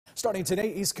Starting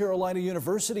today, East Carolina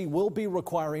University will be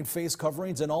requiring face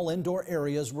coverings in all indoor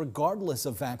areas regardless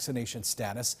of vaccination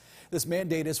status. This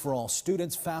mandate is for all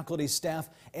students, faculty,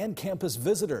 staff, and campus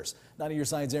visitors. 90 Your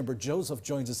Side's Amber Joseph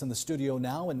joins us in the studio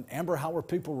now. And Amber, how are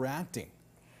people reacting?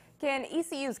 Ken,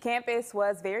 ECU's campus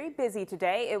was very busy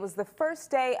today. It was the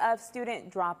first day of student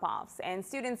drop-offs, and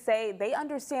students say they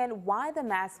understand why the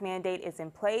mask mandate is in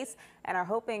place and are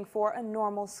hoping for a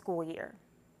normal school year.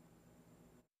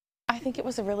 I think it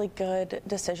was a really good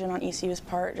decision on ECU's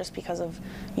part just because of,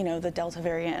 the Delta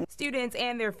variant. Students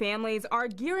and their families are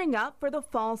gearing up for the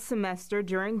fall semester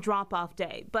during drop-off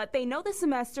day, but they know the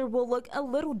semester will look a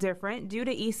little different due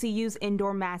to ECU's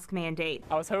indoor mask mandate.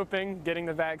 I was hoping getting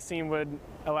the vaccine would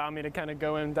allow me to kind of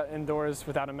go indoors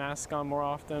without a mask on more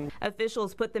often.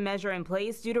 Officials put the measure in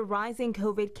place due to rising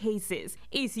COVID cases.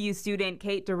 ECU student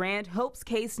Kate Durant hopes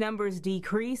case numbers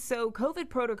decrease so COVID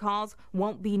protocols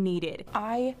won't be needed.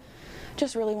 I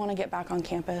just really want to get back on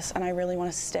campus, and I really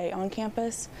want to stay on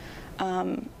campus.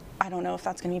 I don't know if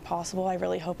that's going to be possible. I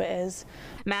really hope it is.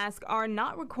 Masks are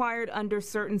not required under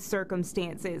certain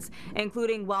circumstances,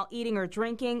 including while eating or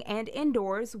drinking and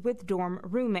indoors with dorm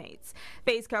roommates.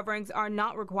 Face coverings are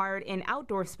not required in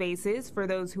outdoor spaces for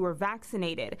those who are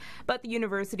vaccinated, but the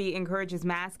university encourages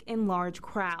masks in large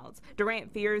crowds.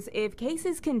 Durant fears if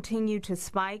cases continue to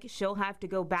spike, she'll have to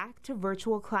go back to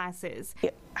virtual classes.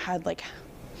 It had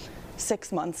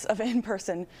 6 months of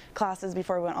in-person classes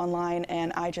before we went online,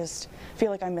 and I just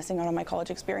feel like I'm missing out on my college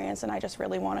experience, and I just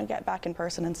really want to get back in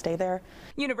person and stay there.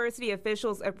 University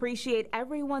officials appreciate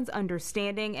everyone's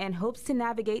understanding and hopes to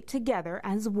navigate together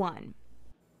as one.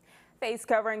 Face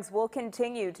coverings will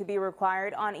continue to be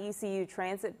required on ECU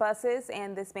transit buses,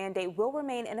 and this mandate will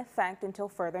remain in effect until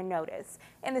further notice.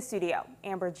 In the studio,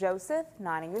 Amber Joseph,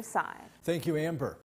 90 Your Side. Thank you, Amber.